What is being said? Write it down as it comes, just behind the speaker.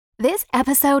This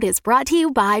episode is brought to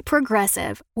you by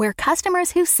Progressive, where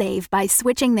customers who save by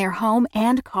switching their home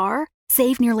and car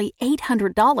save nearly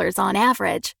 $800 on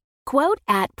average. Quote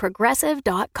at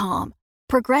Progressive.com.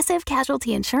 Progressive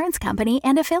Casualty Insurance Company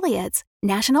and Affiliates.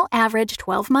 National average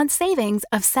 12-month savings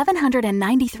of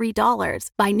 $793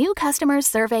 by new customers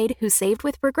surveyed who saved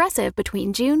with Progressive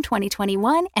between June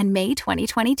 2021 and May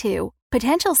 2022.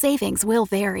 Potential savings will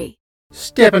vary.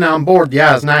 Stepping on board the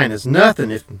Oz-9 is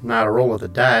nothing if not a roll of the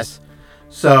dice.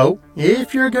 So,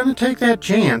 if you're going to take that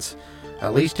chance,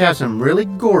 at least have some really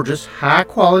gorgeous,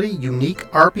 high-quality, unique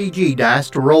RPG dice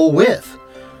to roll with.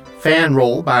 Fan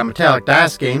Roll by Metallic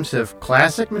Dice Games have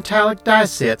classic metallic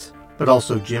dice sets, but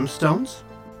also gemstones,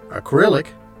 acrylic,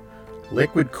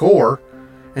 liquid core,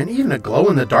 and even a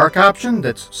glow-in-the-dark option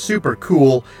that's super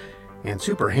cool and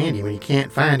super handy when you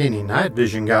can't find any night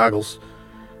vision goggles.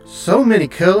 So many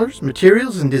colors,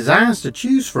 materials, and designs to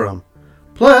choose from.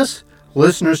 Plus,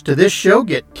 listeners to this show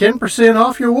get 10%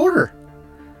 off your order.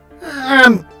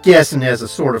 I'm guessing as a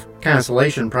sort of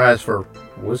consolation prize for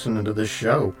listening to this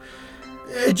show.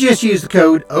 Just use the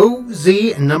code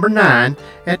OZ9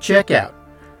 at checkout.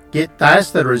 Get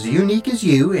dice that are as unique as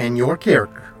you and your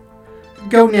character.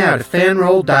 Go now to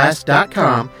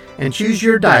fanrolldice.com and choose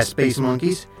your dice, Space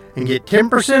Monkeys, and get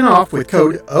 10% off with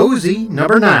code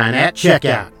OZ9 at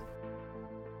checkout.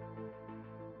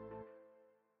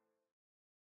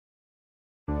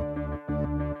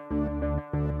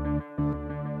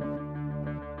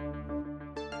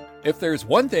 If there's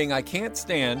one thing I can't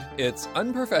stand, it's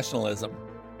unprofessionalism.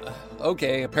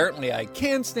 Okay, apparently I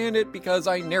can stand it because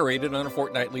I narrate it on a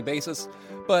fortnightly basis,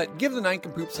 but give the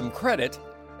Nincompoop some credit,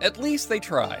 at least they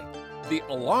try. The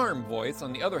alarm voice,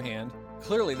 on the other hand,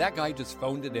 clearly that guy just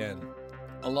phoned it in.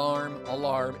 Alarm,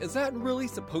 alarm, is that really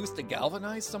supposed to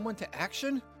galvanize someone to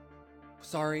action?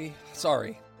 Sorry.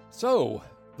 So,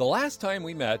 the last time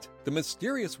we met, the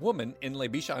mysterious woman in Le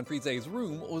Bichon Frise's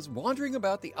room was wandering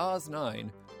about the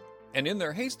Oz-9, and in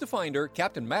their haste to find her,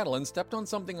 Captain Madeline stepped on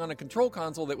something on a control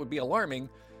console that would be alarming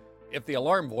if the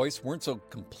alarm voice weren't so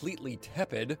completely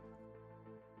tepid.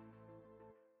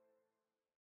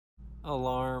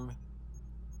 Alarm.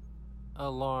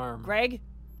 Greg,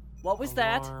 what was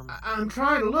that? I'm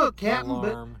trying to look, Captain,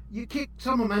 Alarm. but you kicked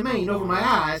some of my mane over my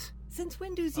eyes. Since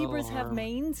when do zebras have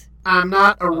manes? I'm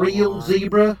not a real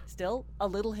zebra. Still, a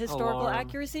little historical Alarm.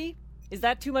 accuracy? Is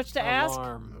that too much to ask?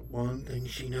 One thing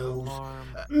she knows. Alarm.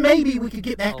 Maybe we could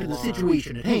get back to the Alarm.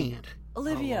 situation at hand.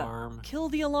 Olivia, Alarm. kill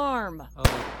the alarm.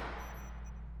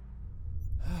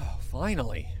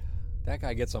 Finally. That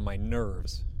guy gets on my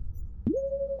nerves.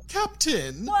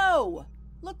 Captain! Whoa!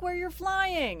 Look where you're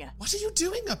flying. What are you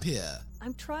doing up here?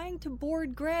 I'm trying to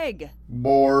board Greg.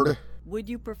 Bored. Would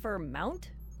you prefer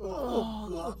mount?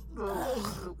 Repulsive.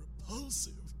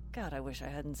 God, I wish I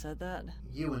hadn't said that.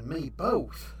 You and me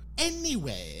both.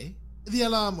 Anyway, the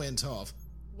alarm went off.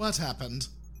 What happened?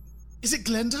 Is it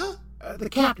Glenda? The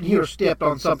captain here stepped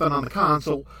on something on the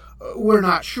console. We're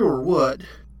not sure what.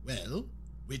 Well,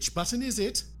 which button is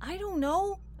it? I don't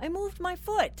know. I moved my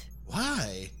foot.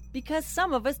 Why? Because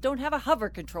some of us don't have a hover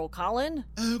control, Colin.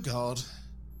 Oh, God.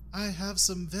 I have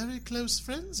some very close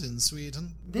friends in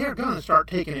Sweden. They're gonna start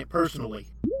taking it personally.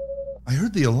 I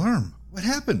heard the alarm. What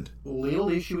happened? Little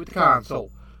issue with the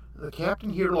console. The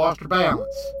captain here lost her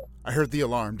balance. I heard the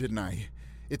alarm, didn't I?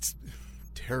 It's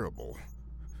terrible.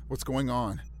 What's going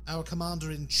on? Our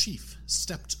commander-in-chief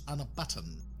stepped on a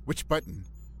button. Which button?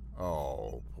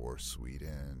 Oh, poor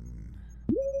Sweden.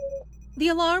 The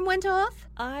alarm went off?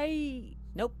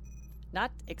 Nope.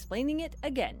 Not explaining it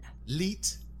again.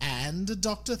 Leet and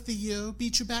Dr. Theo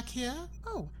beat you back here?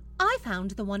 Oh, I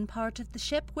found the one part of the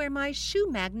ship where my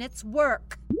shoe magnets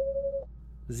work.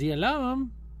 The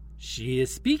alarm. She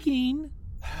is speaking.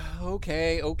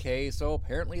 Okay, so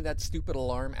apparently that stupid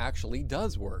alarm actually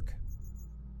does work.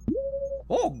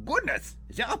 Oh, goodness!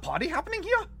 Is there a party happening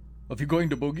here? Are we going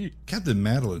to boogie? Captain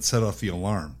Madeline set off the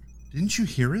alarm. Didn't you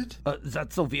hear it?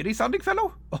 That so very sounding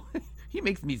fellow? Oh, he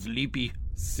makes me sleepy.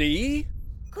 See?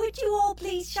 Could you all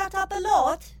please shut up a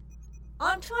lot?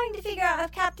 I'm trying to figure out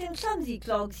if Captain Clumsy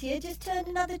Clogs here just turned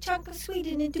another chunk of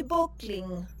Sweden into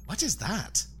böckling. What is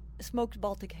that? Smoked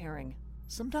Baltic herring.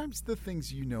 Sometimes the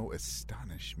things you know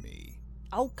astonish me.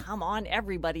 Oh, come on.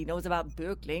 Everybody knows about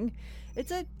böckling.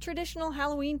 It's a traditional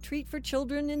Halloween treat for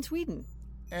children in Sweden.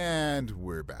 And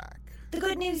we're back. The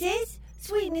good news is,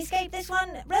 Sweden escaped this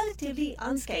one relatively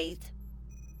unscathed.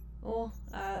 Or,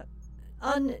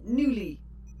 unnewly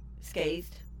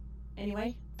scathed.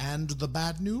 Anyway. And the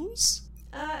bad news?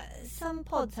 Some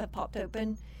pods have popped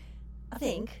open, I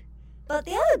think. But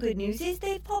the other good news is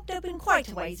they've popped open quite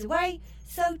a ways away,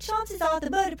 so chances are the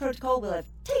murder protocol will have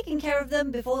taken care of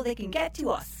them before they can get to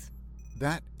us.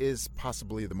 That is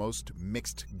possibly the most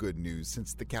mixed good news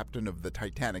since the captain of the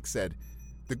Titanic said,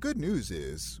 "The good news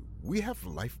is we have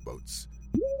lifeboats."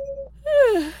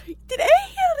 Did I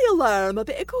hear the alarm a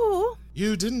bit ago?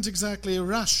 You didn't exactly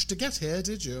rush to get here,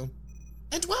 did you?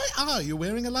 And why are you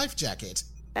wearing a life jacket?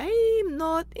 I'm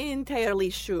not entirely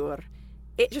sure.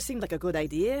 It just seemed like a good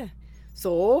idea.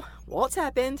 So, what's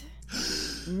happened?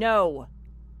 No.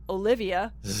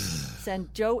 Olivia,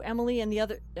 send Joe, Emily, and the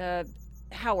other,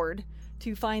 Howard,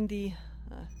 to find the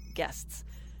guests.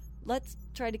 Let's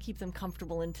try to keep them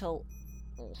comfortable until...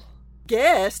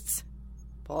 Guests?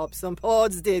 Pop some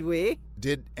pods, did we?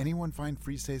 Did anyone find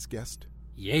Frise's guest?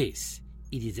 Yes,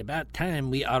 it is about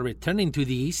time we are returning to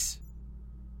this.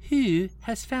 Who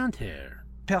has found her?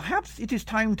 Perhaps it is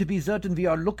time to be certain we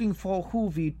are looking for who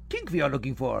we think we are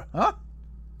looking for, huh?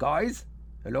 Guys?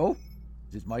 Hello?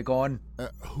 Is this mic on?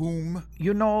 Whom?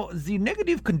 You know, the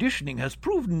negative conditioning has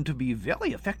proven to be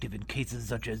very effective in cases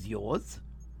such as yours.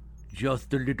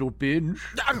 Just a little pinch.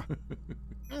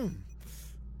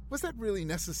 Was that really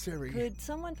necessary? Could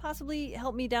someone possibly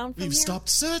help me down from We've here? stopped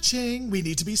searching. We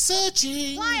need to be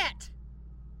searching. Quiet!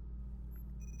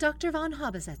 Dr. von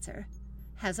Habesetzer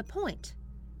has a point.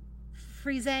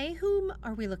 Frise, whom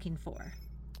are we looking for?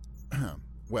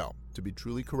 Well, to be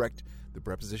truly correct, the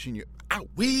preposition you... Ow!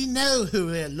 We know who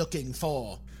we're looking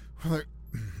for.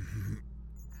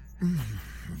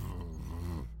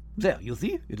 There, you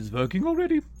see? It is working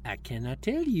already. I cannot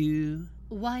tell you.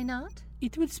 Why not?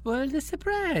 It would spoil the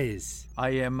surprise.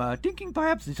 I am thinking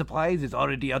perhaps the surprise is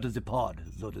already out of the pod,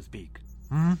 so to speak.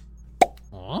 Hmm?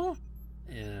 Oh?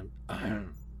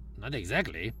 Not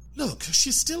exactly. Look,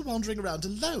 she's still wandering around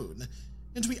alone.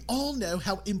 And we all know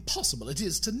how impossible it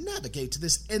is to navigate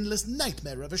this endless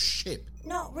nightmare of a ship.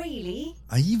 Not really.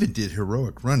 I even did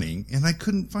heroic running, and I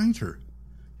couldn't find her.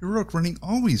 Heroic running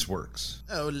always works.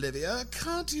 Olivia,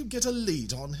 can't you get a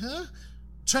lead on her?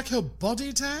 Track her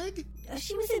body tag?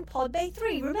 She was in Pod Bay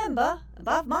 3, remember?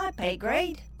 Above my pay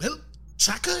grade. Well,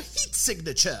 track her heat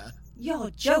signature.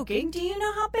 You're joking. Do you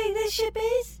know how big this ship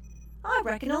is? I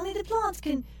reckon only the plants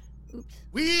can... Oops.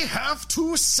 We have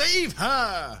to save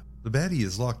her! The baddie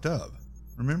is locked up,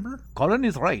 remember? Colin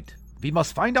is right. We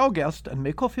must find our guest and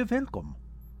make her feel welcome.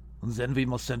 And then we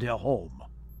must send her home.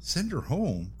 Send her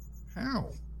home?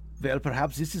 How? Well,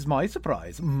 perhaps this is my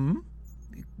surprise. Hmm?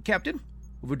 Captain,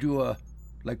 would you,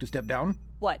 like to step down?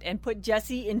 What, and put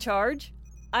Jesse in charge?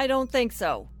 I don't think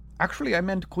so. Actually, I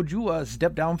meant, could you,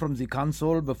 step down from the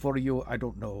console before you, I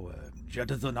don't know,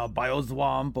 jettison our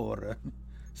bioswamp or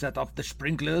set off the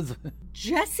sprinklers?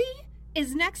 Jesse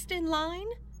is next in line?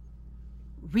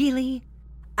 Really?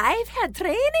 I've had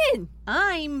training.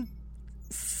 I'm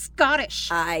Scottish.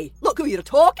 Aye, look who you're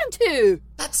talking to.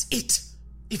 That's it.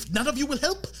 If none of you will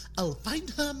help, I'll find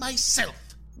her myself.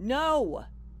 No.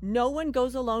 No one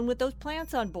goes alone with those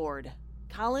plants on board.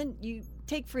 Colin, you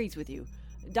take Freeze with you.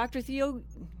 Dr. Theo,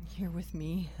 you're with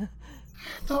me.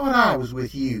 Thought I was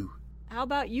with you. How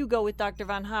about you go with Dr.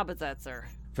 von Habesetzer?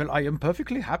 Well, I am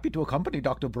perfectly happy to accompany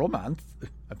Dr. Bromance.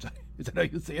 I'm sorry, is that how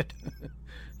you say it?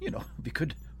 You know, we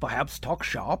could perhaps talk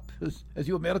shop, as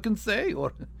you Americans say,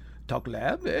 or talk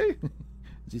lab, eh?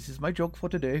 This is my joke for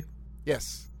today.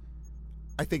 Yes.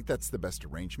 I think that's the best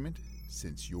arrangement,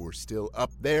 since you're still up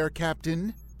there,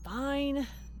 Captain. Fine.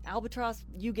 Albatross,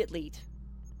 you get lead.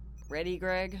 Ready,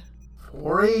 Greg?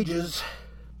 For ages.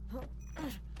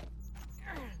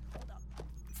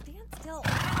 Stand still.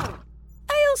 Ow!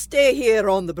 I'll stay here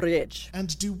on the bridge.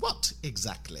 And do what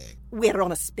exactly? We're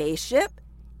on a spaceship.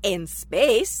 In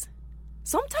space.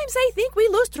 Sometimes I think we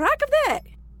lose track of that.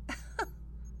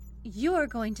 You're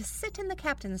going to sit in the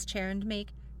captain's chair and make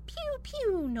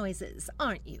pew-pew noises,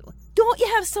 aren't you? Don't you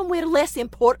have somewhere less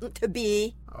important to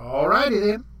be? Alrighty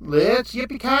then. Let's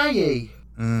yippee-ki-yay.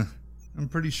 I'm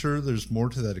pretty sure there's more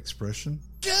to that expression.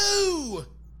 Go!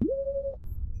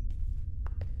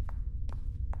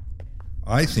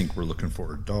 I think we're looking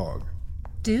for a dog.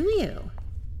 Do you?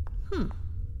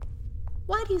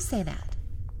 Why do you say that?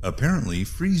 Apparently,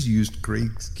 Freeze used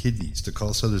Greg's kidneys to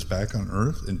call Suthers back on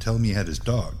Earth and tell him he had his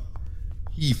dog.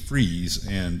 He, Freeze,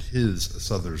 and his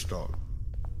Suthers dog.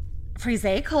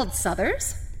 Frise called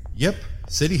Suthers? Yep,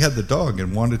 said he had the dog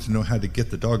and wanted to know how to get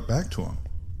the dog back to him.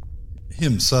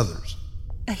 Him, Suthers.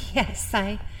 Yes,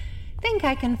 I think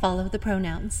I can follow the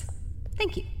pronouns.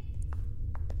 Thank you.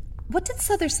 What did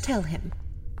Suthers tell him?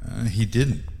 He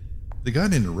didn't. They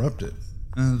got interrupted.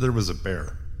 There was a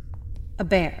bear. A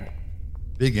bear?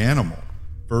 Big animal.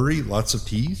 Furry, lots of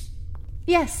teeth.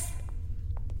 Yes.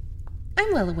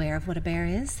 I'm well aware of what a bear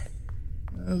is.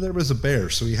 There was a bear,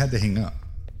 so he had to hang up.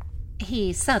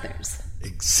 He Southers.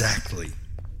 Exactly.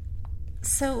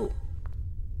 So,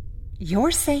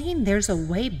 you're saying there's a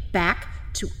way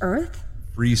back to Earth?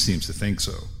 Freeze seems to think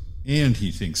so. And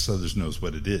he thinks Southers knows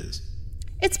what it is.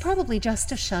 It's probably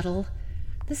just a shuttle.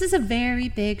 This is a very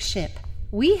big ship.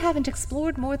 We haven't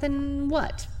explored more than,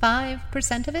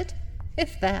 5% of it?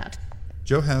 If that.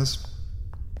 Joe has.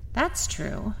 That's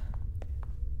true.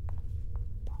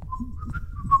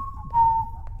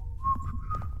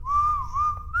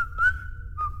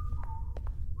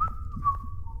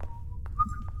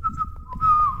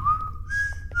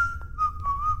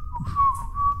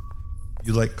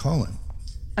 You like Colin?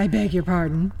 I beg your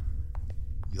pardon?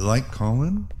 You like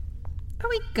Colin? Are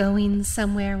we going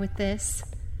somewhere with this?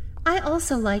 I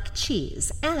also like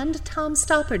cheese, and Tom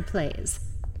Stoppard plays.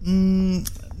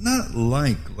 Not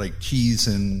like cheese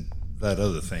and that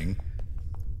other thing.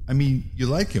 I mean, you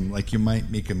like him like you might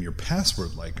make him your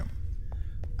password like him.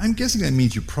 I'm guessing that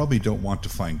means you probably don't want to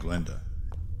find Glenda.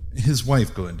 His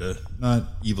wife, Glenda, not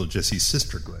Evil Jesse's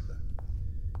sister, Glenda.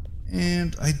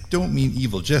 And I don't mean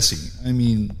Evil Jessie. I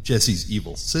mean Jessie's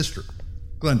evil sister,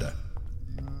 Glenda.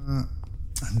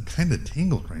 I'm kind of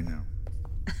tangled right now.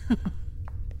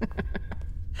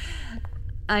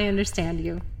 I understand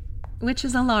you, which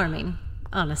is alarming,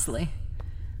 honestly.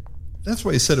 That's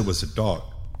why I said it was a dog,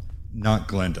 not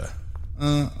Glenda.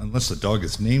 Unless the dog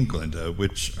is named Glenda,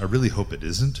 which I really hope it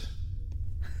isn't.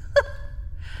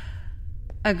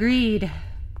 Agreed.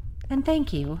 And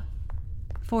thank you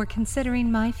for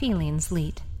considering my feelings,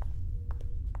 Leet.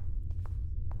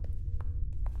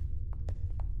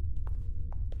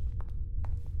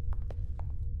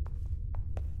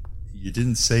 You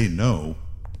didn't say no.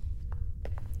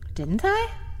 Didn't I?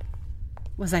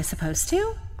 Was I supposed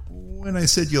to? When I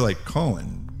said you like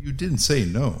Colin, you didn't say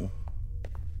no.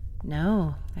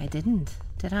 No, I didn't,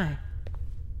 did I?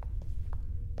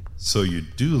 So you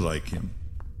do like him?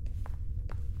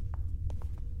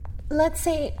 Let's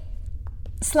say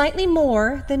slightly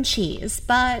more than cheese,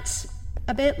 but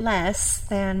a bit less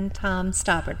than Tom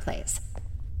Stoppard plays.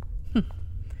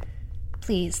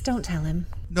 Please, don't tell him.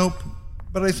 Nope,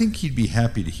 but I think he'd be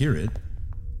happy to hear it.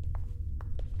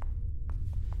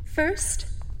 First,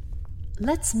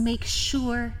 let's make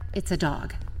sure it's a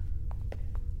dog.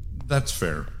 That's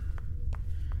fair.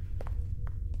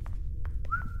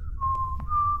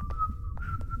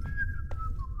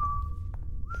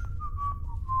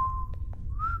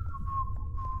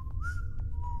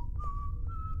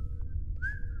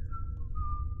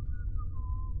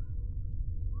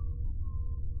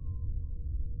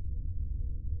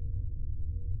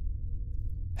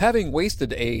 Having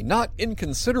wasted a not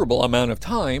inconsiderable amount of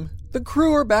time, the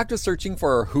crew are back to searching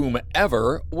for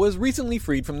whomever was recently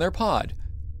freed from their pod.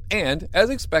 And,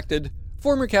 as expected,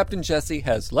 former Captain Jesse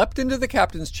has leapt into the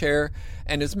captain's chair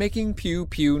and is making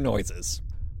pew-pew noises.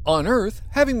 On Earth,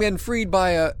 having been freed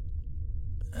by a,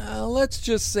 let's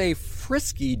just say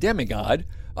frisky demigod,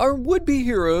 our would-be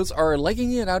heroes are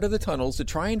legging it out of the tunnels to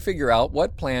try and figure out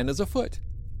what plan is afoot.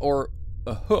 Or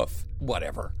a hoof,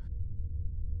 whatever.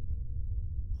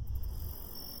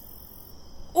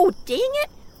 Oh, dang it!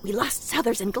 We lost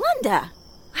Southers and Glenda.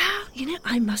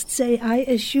 I must say I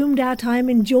assumed our time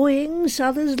enjoying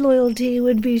Southers' loyalty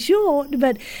would be short,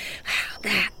 but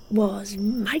that was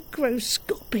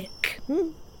microscopic.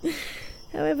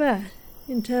 However,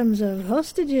 in terms of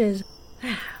hostages,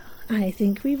 I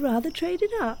think we've rather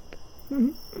traded up.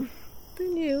 Than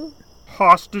you.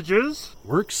 Hostages?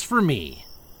 Works for me.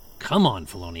 Come on,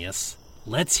 Felonius.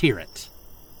 Let's hear it.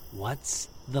 What's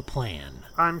the plan?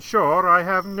 I'm sure I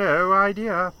have no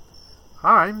idea.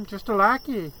 I'm just a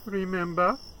lackey,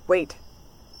 remember? Wait.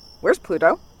 Where's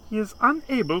Pluto? He is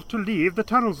unable to leave the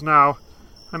tunnels now.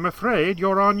 I'm afraid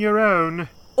you're on your own.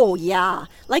 Oh, yeah.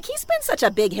 Like he's been such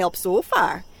a big help so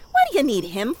far. What do you need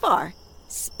him for?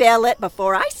 Spill it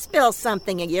before I spill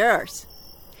something of yours.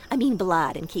 I mean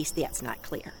blood, in case that's not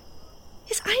clear.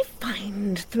 Yes, I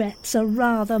find threats are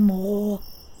rather more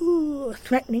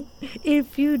threatening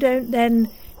if you don't then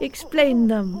explain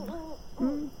them.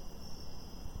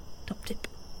 Top tip.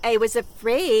 I was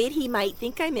afraid he might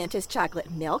think I meant his chocolate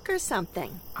milk or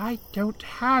something. I don't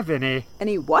have any.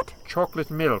 Any what? Chocolate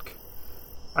milk.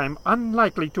 I'm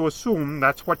unlikely to assume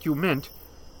that's what you meant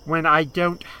when I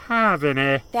don't have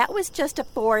any. That was just a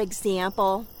for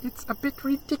example. It's a bit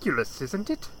ridiculous, isn't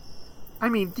it? I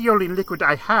mean, the only liquid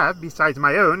I have besides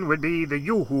my own would be the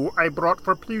yoo-hoo I brought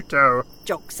for Pluto.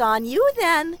 Joke's on you,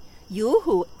 then.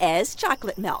 Yoo-hoo is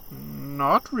chocolate milk.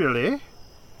 Not really.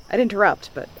 I'd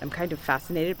interrupt, but I'm kind of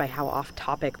fascinated by how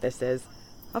off-topic this is.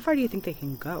 How far do you think they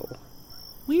can go?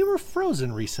 We were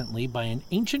frozen recently by an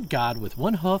ancient god with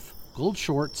one hoof, gold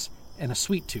shorts, and a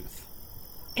sweet tooth.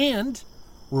 And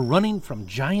we're running from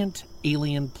giant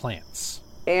alien plants.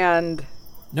 And?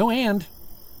 No and.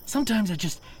 Sometimes I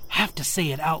just have to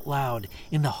say it out loud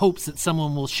in the hopes that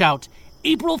someone will shout,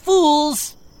 "April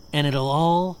Fools!" and it'll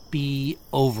all be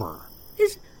over.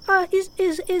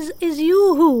 Is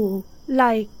Yoo-hoo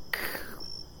like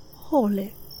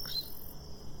Horlicks?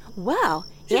 Well,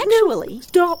 actually... No,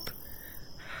 stop.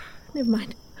 Never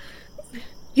mind.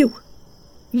 You.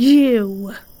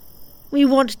 We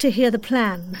want to hear the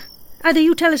plan. Either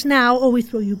you tell us now, or we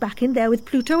throw you back in there with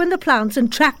Pluto and the plants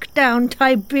and track down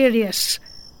Tiberius.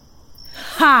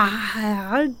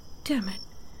 Ha! Damn it.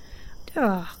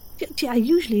 Oh, I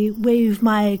usually wave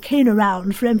my cane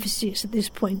around for emphasis at this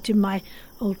point in my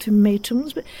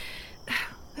ultimatums, but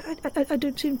I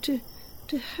don't seem to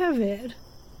have it.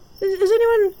 Does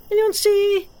anyone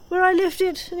see where I left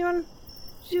it? Anyone?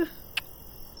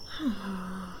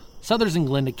 Southers and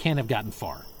Glinda can't have gotten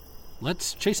far.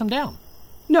 Let's chase them down.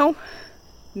 No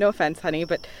offense, honey,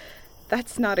 but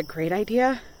that's not a great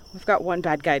idea. We've got one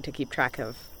bad guy to keep track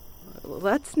of.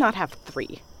 Let's not have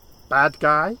 3. Bad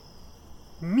guy?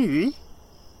 Me?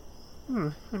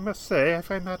 I must say, I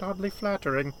find that oddly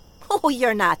flattering. Oh,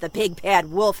 you're not the big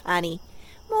bad wolf, honey.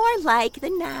 More like the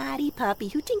naughty puppy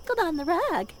who tinkled on the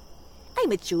rug. I'm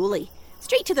with Julie.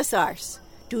 Straight to the source.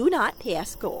 Do not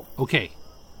pass go. Okay,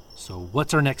 so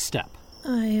what's our next step?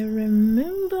 I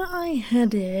remember I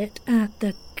had it at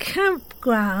the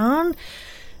campground.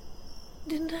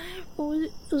 Didn't I? Or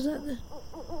was that the...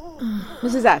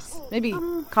 Mrs. S., maybe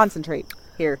concentrate.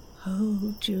 Here.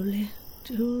 Oh, Julie.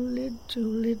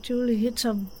 It's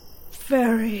a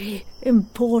very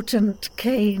important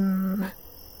cane.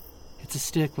 It's a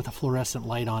stick with a fluorescent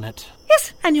light on it.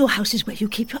 Yes, and your house is where you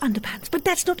keep your underpants, but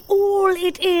that's not all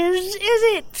it is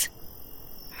it?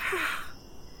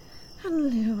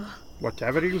 Unbelievable.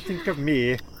 Whatever you think of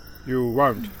me, you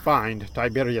won't find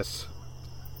Tiberius.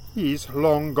 He's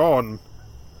long gone,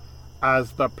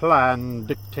 as the plan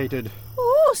dictated.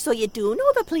 Oh, so you do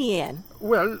know the plan?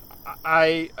 Well,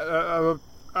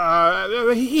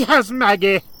 he has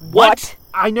Maggie. What?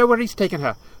 I know where he's taken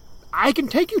her. I can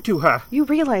take you to her. You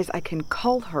realize I can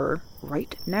call her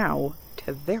right now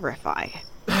to verify.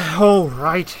 Oh,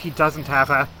 right, he doesn't have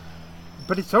her.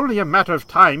 But it's only a matter of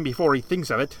time before he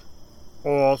thinks of it.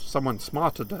 Or someone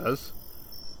smarter does.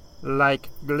 Like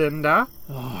Glinda.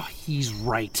 Oh, he's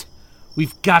right.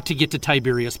 We've got to get to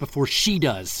Tiberius before she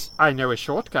does. I know a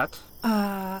shortcut.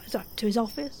 To his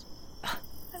office?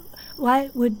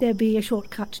 Why would there be a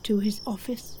shortcut to his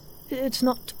office? It's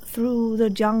not through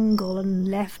the jungle and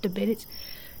left a bit. It's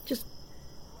just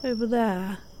over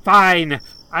there. Fine.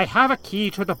 I have a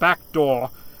key to the back door.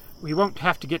 We won't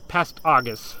have to get past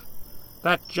Argus.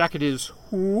 That jacket is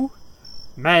who?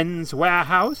 Men's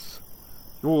Warehouse?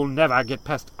 You'll never get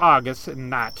past Argus in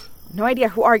that. No idea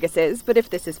who Argus is, but if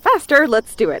this is faster,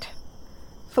 let's do it.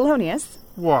 Felonius.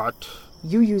 What?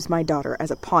 You use my daughter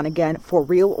as a pawn again, for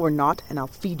real or not, and I'll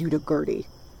feed you to Gertie.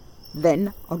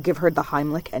 Then I'll give her the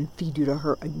Heimlich and feed you to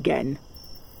her again.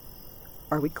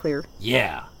 Are we clear?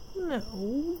 Yeah.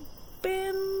 No,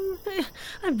 Ben.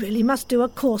 I really must do a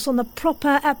course on the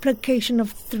proper application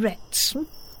of threats.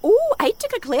 Oh, I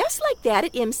took a class like that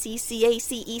at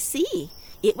MCCACEC.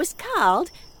 It was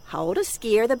called How to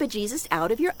Scare the Bejesus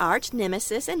Out of Your Arch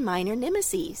Nemesis and Minor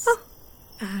Nemesis. Oh.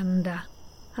 And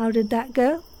how did that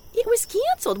go? It was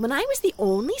canceled when I was the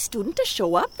only student to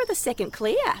show up for the second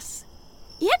class.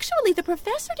 Actually, the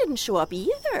professor didn't show up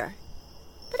either.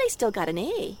 But I still got an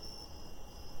A.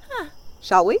 Huh.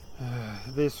 Shall we?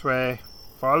 This way.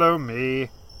 Follow me.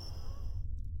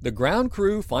 The ground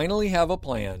crew finally have a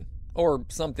plan. Or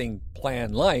something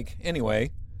plan-like,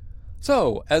 anyway.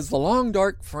 So, as the long,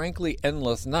 dark, frankly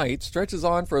endless night stretches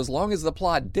on for as long as the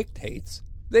plot dictates,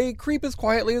 they creep as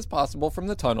quietly as possible from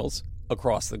the tunnels,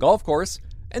 across the golf course,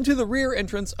 and to the rear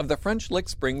entrance of the French Lick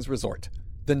Springs Resort.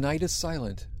 The night is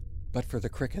silent, but for the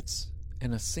crickets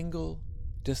and a single,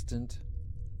 distant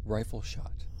rifle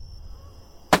shot.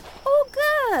 Oh,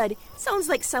 good. Sounds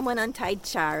like someone untied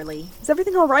Charlie. Is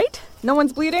everything all right? No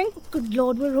one's bleeding? Good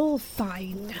Lord, we're all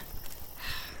fine.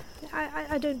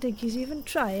 I don't think he's even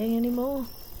trying anymore.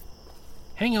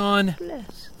 Hang on.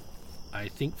 Bless. I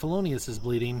think Felonius is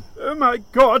bleeding. Oh my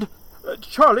God!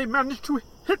 Charlie managed to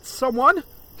hit someone!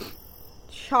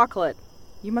 Chocolate.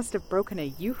 You must have broken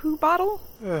a Yoo-hoo bottle?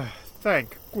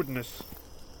 Thank goodness.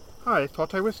 I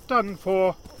thought I was done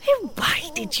for. Why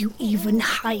did you even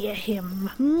hire him?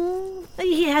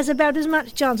 He has about as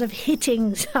much chance of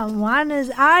hitting someone as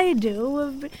I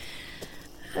do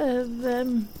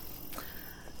Of?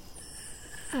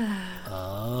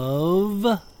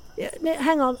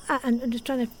 Hang on, I'm just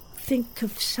trying to think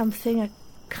of something I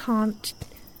can't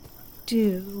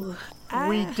do.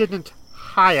 We didn't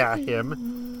hire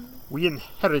him. We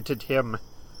inherited him.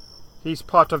 He's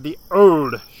part of the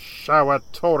old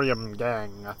Showatorium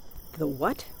gang. The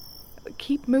what?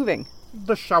 Keep moving.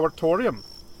 The Showatorium.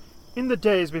 In the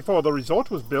days before the resort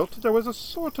was built, there was a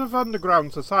sort of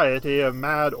underground society of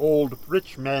mad old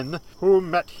rich men who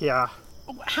met here.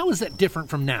 How is that different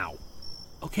from now?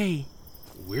 Okay,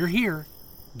 we're here.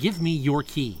 Give me your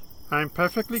key. I'm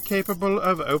perfectly capable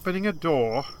of opening a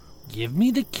door. Give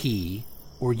me the key,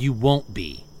 or you won't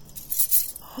be.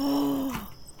 Oh,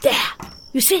 there!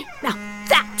 You see? Now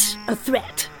that's a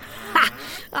threat. Ha!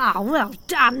 Ah, well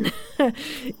done.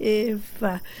 If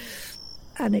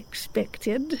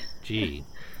unexpected. Gee,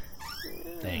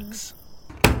 thanks.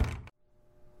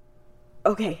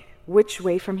 Okay, which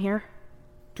way from here?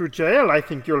 To jail, I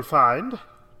think you'll find.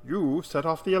 You set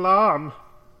off the alarm.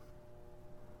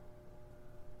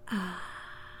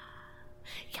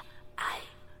 Yeah,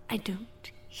 I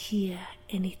don't hear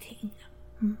anything.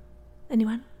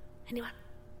 Anyone?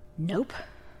 Nope.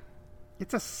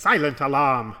 It's a silent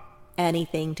alarm.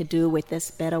 Anything to do with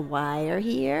this bit of wire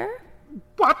here?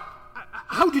 What?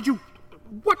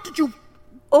 What did you...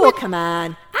 Oh, come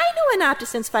on. I know an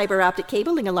OptiSense fiber optic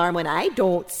cabling alarm when I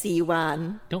don't see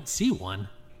one. Don't see one?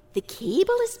 The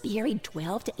cable is buried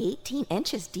 12 to 18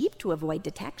 inches deep to avoid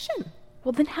detection.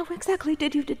 Well, then how exactly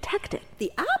did you detect it?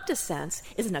 The OptiSense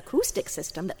is an acoustic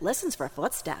system that listens for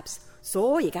footsteps.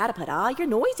 So you gotta put all your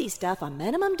noisy stuff a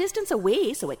minimum distance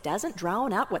away so it doesn't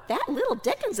drown out what that little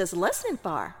Dickens is listening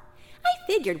for. I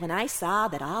figured when I saw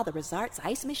that all the resort's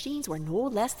ice machines were no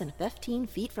less than 15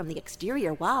 feet from the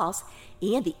exterior walls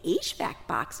and the HVAC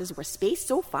boxes were spaced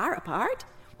so far apart,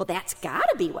 well, that's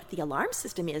gotta be what the alarm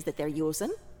system is that they're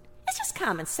using. It's just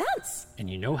common sense. And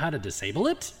you know how to disable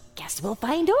it? Guess we'll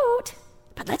find out.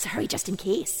 But let's hurry just in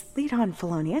case. Lead on,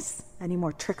 Felonius. Any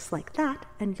more tricks like that,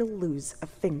 and you'll lose a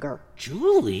finger.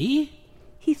 Julie?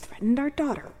 He threatened our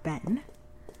daughter, Ben.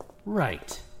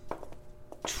 Right.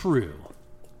 True.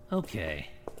 Okay.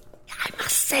 I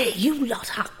must say, you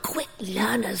lot are quick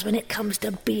learners when it comes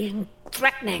to being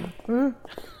threatening. Oh,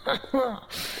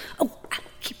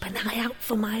 keep an eye out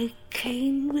for my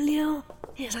cane, will you?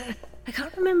 Yes, I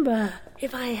can't remember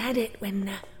if I had it when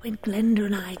Glenda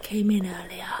and I came in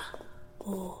earlier.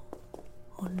 Or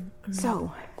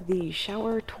So, the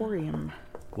Showatorium.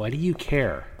 Why do you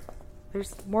care?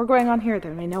 There's more going on here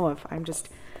than I know of. I'm just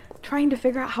trying to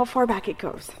figure out how far back it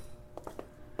goes.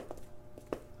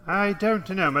 I don't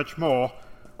know much more,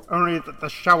 only that the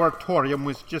Showatorium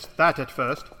was just that at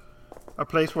first. A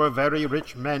place where very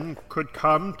rich men could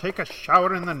come, take a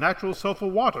shower in the natural sulfur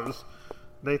waters.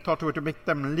 They thought it would make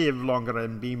them live longer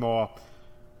and be more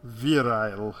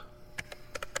virile.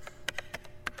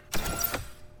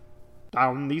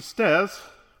 Down these stairs.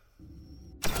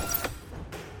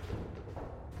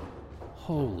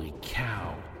 Holy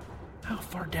cow. How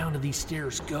far down do these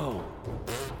stairs go?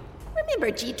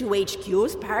 Remember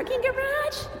G2HQ's parking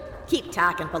garage? Keep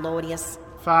talking, Polonius.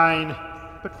 Fine,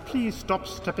 but please stop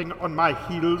stepping on my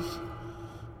heels.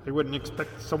 I wouldn't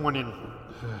expect someone in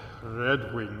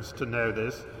Red Wings to know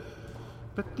this,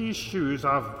 but these shoes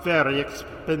are very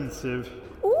expensive.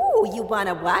 Ooh, you want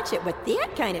to watch it with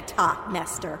that kind of talk,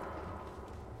 mister.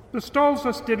 The stalls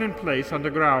are still in place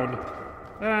underground,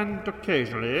 and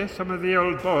occasionally some of the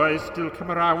old boys still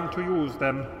come around to use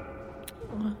them.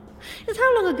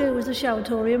 How long ago was the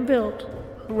Showatorium built?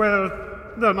 Well,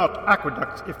 they're not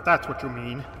aqueducts, if that's what you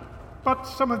mean. But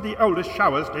some of the oldest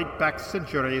showers date back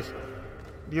centuries.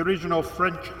 The original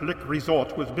French Lick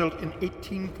Resort was built in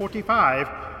 1845,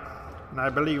 and I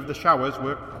believe the showers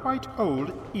were quite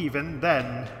old even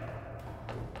then.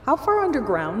 How far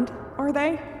underground are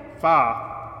they? Far.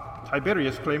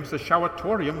 Tiberius claims the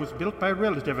Showatorium was built by a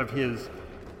relative of his,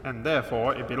 and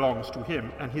therefore it belongs to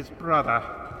him and his brother.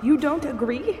 You don't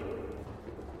agree?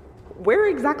 Where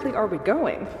exactly are we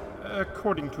going?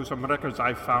 According to some records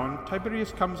I found,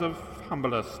 Tiberius comes of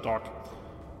humbler stock.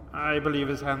 I believe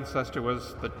his ancestor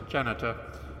was the janitor.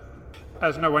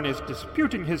 As no one is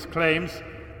disputing his claims,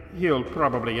 he'll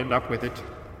probably end up with it.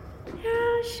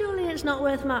 Surely it's not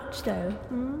worth much, though.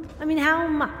 I mean, how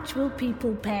much will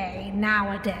people pay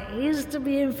nowadays to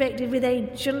be infected with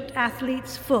ancient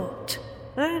athlete's foot?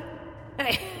 Huh?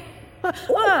 Hey. Whoa!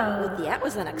 Well, that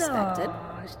was unexpected.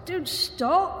 No, dude,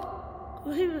 stop.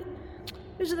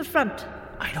 Who's at the front?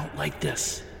 I don't like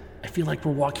this. I feel like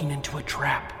we're walking into a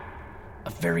trap. A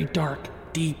very dark,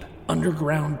 deep,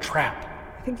 underground trap.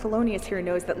 I think Felonius here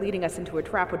knows that leading us into a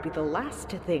trap would be the last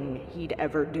thing he'd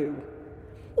ever do.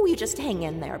 Oh, you just hang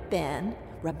in there, Ben.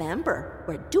 Remember,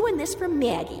 we're doing this for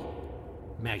Maggie.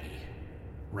 Maggie.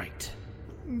 Right.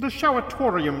 The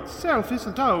showatorium itself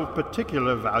isn't of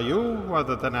particular value,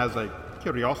 other than as a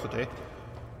curiosity.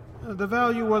 The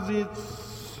value was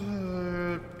its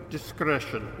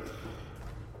discretion.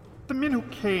 The men who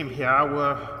came here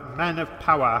were men of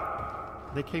power.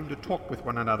 They came to talk with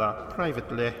one another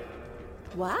privately.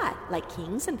 What? Like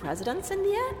kings and presidents in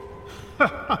the end?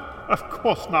 Of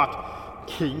course not.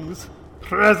 Kings,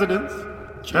 presidents,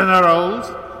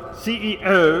 generals,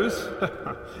 CEOs.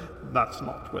 That's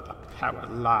not where the power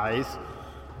lies.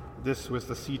 This was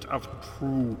the seat of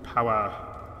true power.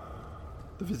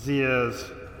 The viziers,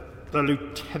 the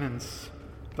lieutenants,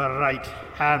 the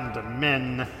right-hand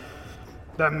men.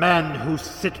 The men who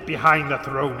sit behind the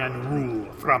throne and rule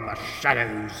from the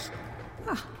shadows.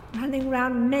 Running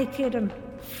round naked and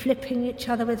flipping each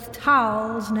other with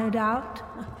towels, no doubt.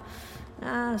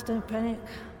 Don't panic.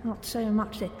 Not so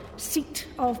much the seat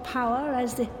of power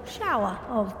as the shower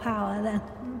of power, then.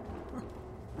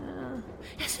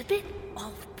 It's a bit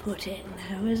off-putting,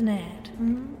 though, isn't it?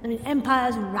 I mean,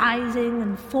 empires rising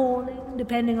and falling,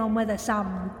 depending on whether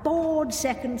some bored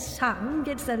second son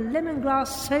gets the lemongrass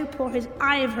soap or his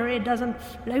ivory doesn't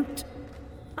float.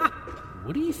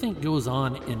 What do you think goes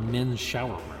on in men's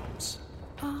shower rooms?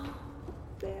 Oh,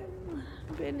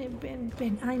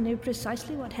 Ben, I know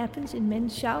precisely what happens in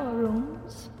men's shower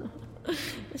rooms.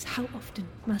 How often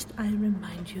must I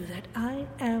remind you that I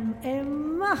am a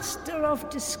master of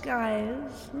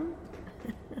disguise?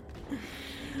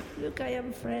 Look, I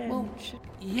am French. Well,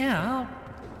 yeah,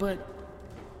 but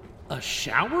a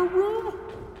shower room?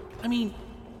 I mean,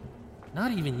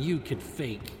 not even you could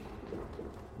fake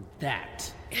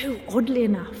that. Oh, oddly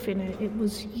enough, it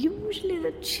was usually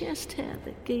the chest hair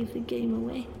that gave the game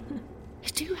away.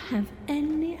 Do you have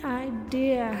any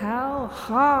idea how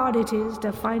hard it is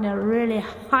to find a really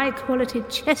high-quality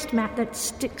chest mat that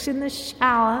sticks in the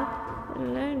shower,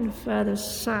 alone further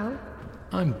south?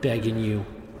 I'm begging you,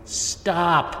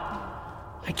 stop.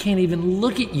 I can't even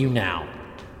look at you now.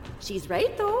 She's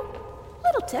right, though.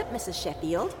 Little tip, Mrs.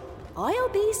 Sheffield.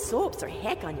 Oil-based soaps are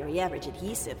heck on your average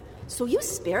adhesive, so use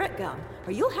spirit gum,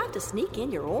 or you'll have to sneak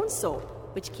in your own soap,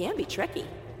 which can be tricky.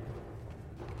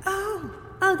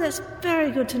 Oh, that's very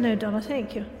good to know, Donna.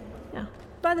 Thank you. Now,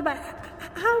 by the way,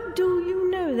 how do you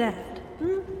know that?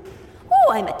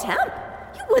 Oh, I'm a temp.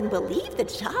 You wouldn't believe the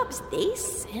jobs they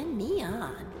send me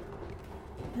on.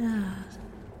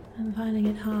 I'm finding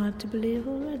it hard to believe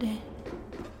already.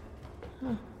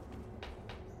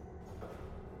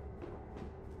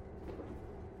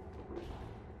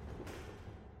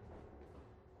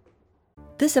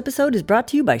 This episode is brought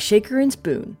to you by Shaker and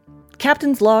Spoon.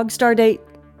 Captain's log, stardate.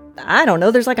 I don't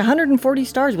know, there's like 140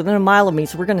 stars within a mile of me,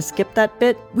 so we're going to skip that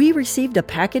bit. We received a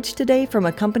package today from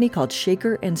a company called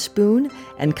Shaker and Spoon,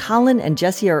 and Colin and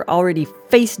Jesse are already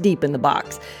face deep in the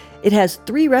box. It has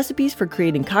 3 recipes for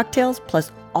creating cocktails,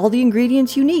 plus all the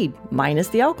ingredients you need, minus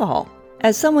the alcohol.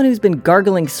 As someone who's been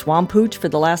gargling swamp hooch for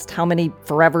the last how many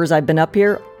forevers I've been up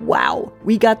here, wow,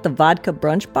 we got the vodka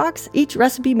brunch box. Each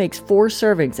recipe makes 4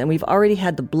 servings, and we've already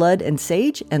had the blood and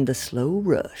sage and the slow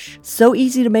rush. So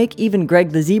easy to make, even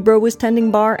Greg the Zebra was tending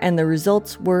bar, and the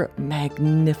results were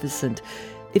magnificent.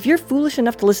 If you're foolish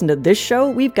enough to listen to this show,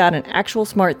 we've got an actual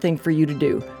smart thing for you to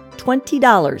do.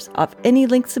 $20 off any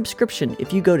length subscription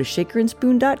if you go to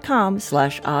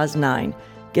shakerandspoon.com/Oz9.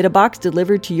 Get a box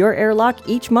delivered to your airlock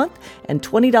each month and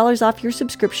 $20 off your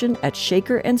subscription at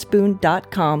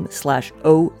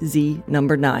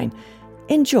shakerandspoon.com/OZ9.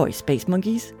 Enjoy, Space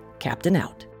Monkeys. Captain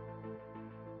out.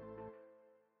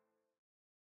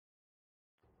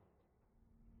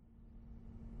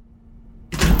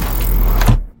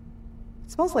 It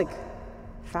smells like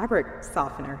fabric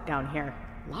softener down here.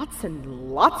 Lots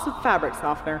and lots of fabric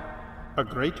softener. A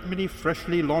great many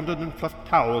freshly laundered and fluffed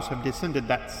towels have descended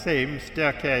that same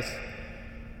staircase.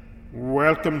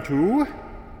 Welcome to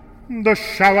the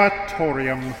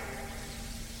showatorium.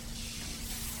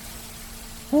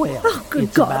 Well,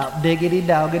 it's about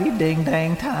diggity-doggity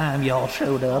ding-dang time y'all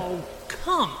showed up. Oh,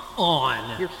 come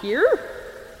on. You're here?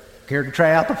 Care to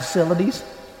try out the facilities?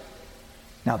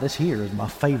 Now, this here is my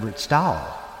favorite stall.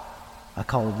 I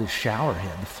call this shower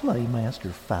head the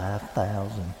Flaymaster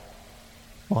 5000.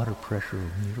 Water pressure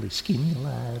will nearly skin you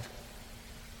alive,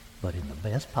 but in the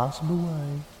best possible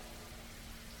way.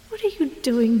 What are you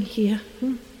doing here?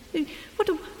 What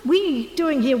are we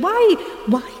doing here? Why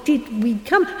did we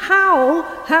come? How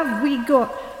have we got?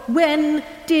 When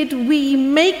did we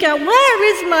make a? Where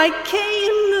is my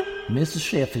cane? Mrs.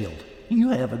 Sheffield,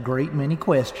 you have a great many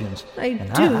questions. I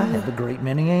and do. I have a great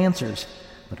many answers,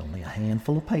 but only a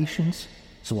handful of patience,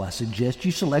 so I suggest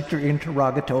you select your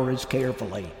interrogatories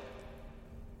carefully.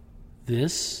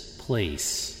 This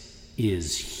place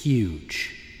is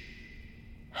huge.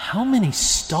 How many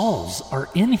stalls are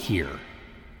in here?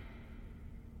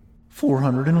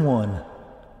 401.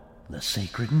 The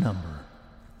sacred number.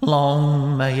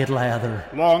 Long may it lather.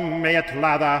 Long may it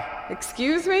lather.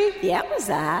 Excuse me? That was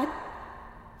odd.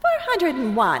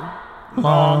 401.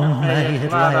 Long may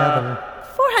it lather.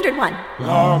 401.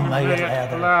 Long may it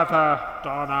lather.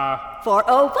 Donna.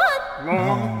 401.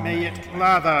 Long may it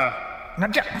lather.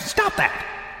 Now, stop that.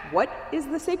 What is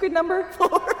the sacred number?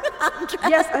 400.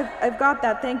 Yes, I've got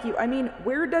that, thank you. I mean,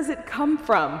 where does it come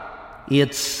from?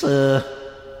 It's, well,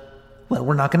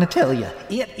 we're not going to tell you.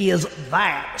 It is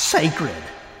that sacred.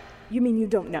 You mean you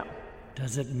don't know?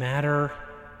 Does it matter?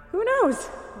 Who knows?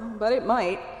 But it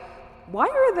might. Why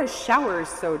are the showers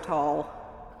so tall?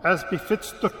 As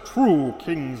befits the true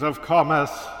kings of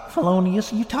commerce.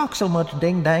 Felonious, you talk so much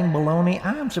ding-dang baloney,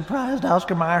 I'm surprised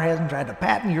Oscar Mayer hasn't tried to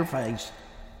pat in your face.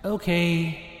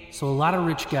 Okay, so a lot of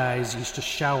rich guys used to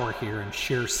shower here and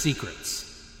share secrets.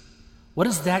 What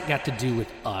has that got to do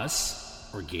with us,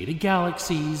 or gated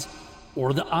galaxies,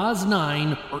 or the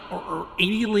Oz-9, or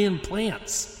alien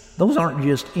plants? Those aren't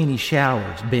just any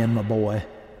showers, Ben, my boy.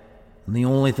 And the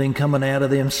only thing coming out of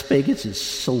them spigots is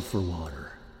sulfur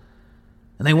water.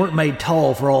 And they weren't made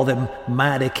tall for all them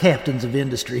mighty captains of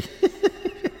industry.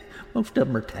 Most of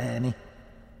them are tiny.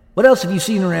 What else have you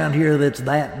seen around here that's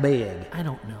that big? I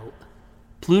don't know.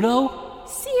 Pluto?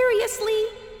 Seriously?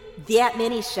 That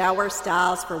many shower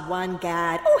stalls for one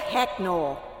god? Oh, heck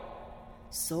no.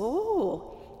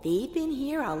 So, they've been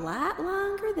here a lot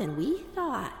longer than we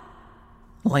thought.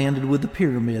 Landed with the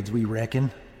pyramids, we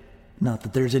reckon. Not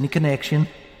that there's any connection.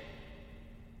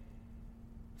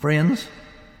 Friends,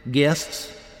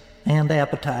 guests, and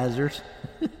appetizers.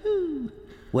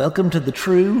 Welcome to the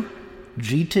true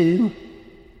G2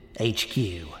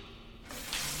 HQ.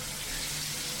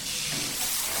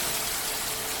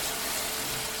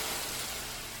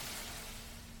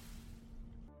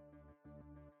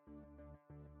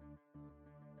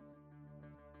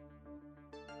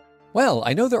 Well,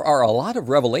 I know there are a lot of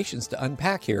revelations to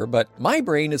unpack here, but my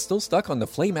brain is still stuck on the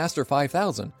Flaymaster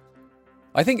 5000.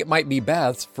 I think it might be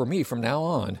baths for me from now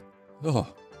on. Ugh.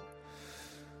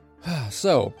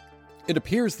 So, it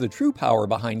appears the true power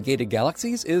behind gated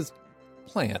galaxies is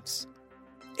plants.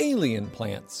 Alien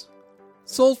plants.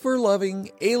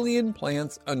 Sulfur-loving alien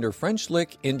plants under French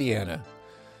Lick, Indiana.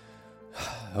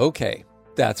 Okay,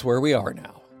 that's where we are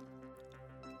now.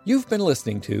 You've been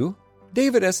listening to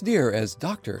David S. Deere as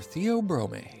Dr. Theo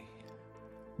Brome,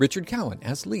 Richard Cowan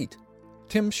as Leet,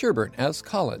 Tim Sherburne as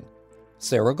Colin,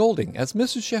 Sarah Golding as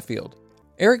Mrs. Sheffield,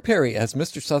 Eric Perry as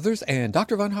Mr. Southers and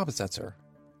Dr. Von Hobbitsetzer,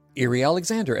 Erie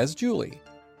Alexander as Julie,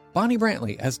 Bonnie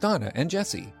Brantley as Donna and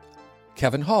Jesse,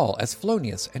 Kevin Hall as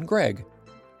Felonious and Greg,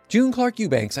 June Clark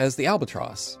Eubanks as the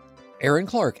Albatross, Aaron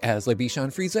Clark as Le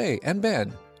Bichon Frise and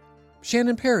Ben,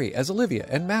 Shannon Perry as Olivia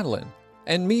and Madeline,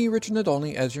 and me, Richard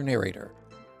Nadolny, as your narrator.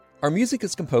 Our music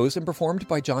is composed and performed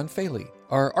by John Faley.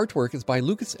 Our artwork is by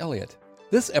Lucas Elliott.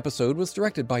 This episode was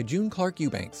directed by June Clark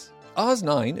Eubanks.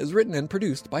 Oz-9 is written and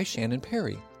produced by Shannon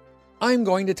Perry. I'm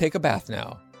going to take a bath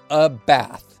now. A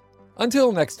bath.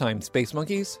 Until next time, Space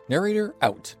Monkeys, narrator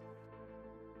out.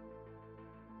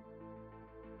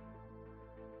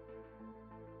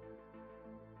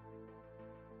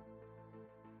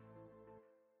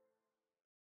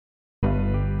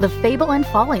 The Fable and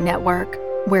Folly Network,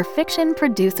 where fiction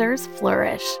producers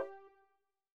flourish.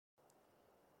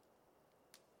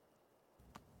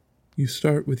 You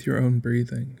start with your own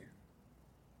breathing.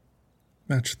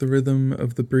 Match the rhythm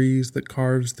of the breeze that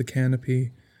carves the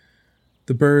canopy,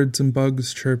 the birds and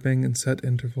bugs chirping in set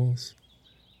intervals.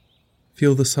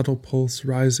 Feel the subtle pulse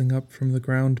rising up from the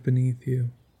ground beneath you.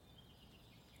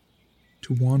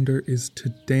 To wander is to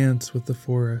dance with the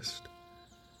forest.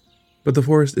 But the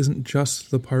forest isn't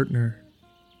just the partner.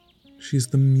 She's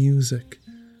the music,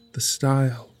 the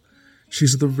style.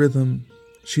 She's the rhythm.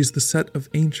 She's the set of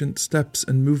ancient steps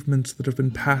and movements that have been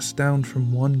passed down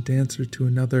from one dancer to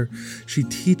another. She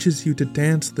teaches you to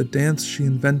dance the dance she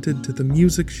invented to the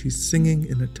music she's singing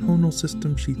in a tonal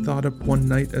system she thought up one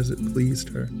night as it pleased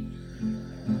her.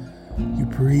 You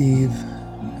breathe,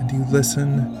 and you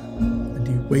listen, and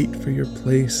you wait for your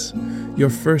place,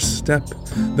 your first step,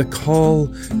 the call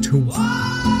to...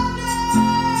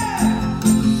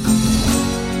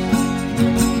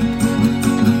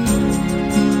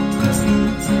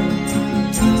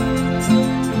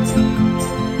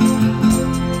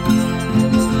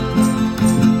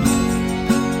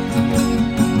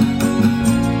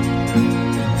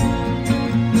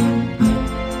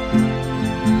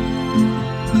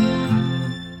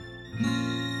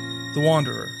 The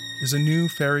Wanderer, is a new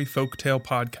fairy folktale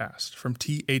podcast from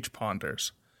T.H.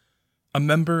 Ponders, a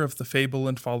member of the Fable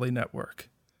and Folly Network.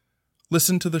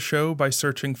 Listen to the show by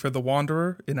searching for The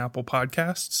Wanderer in Apple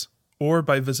Podcasts or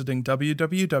by visiting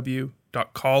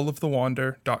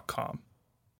www.callofthewander.com.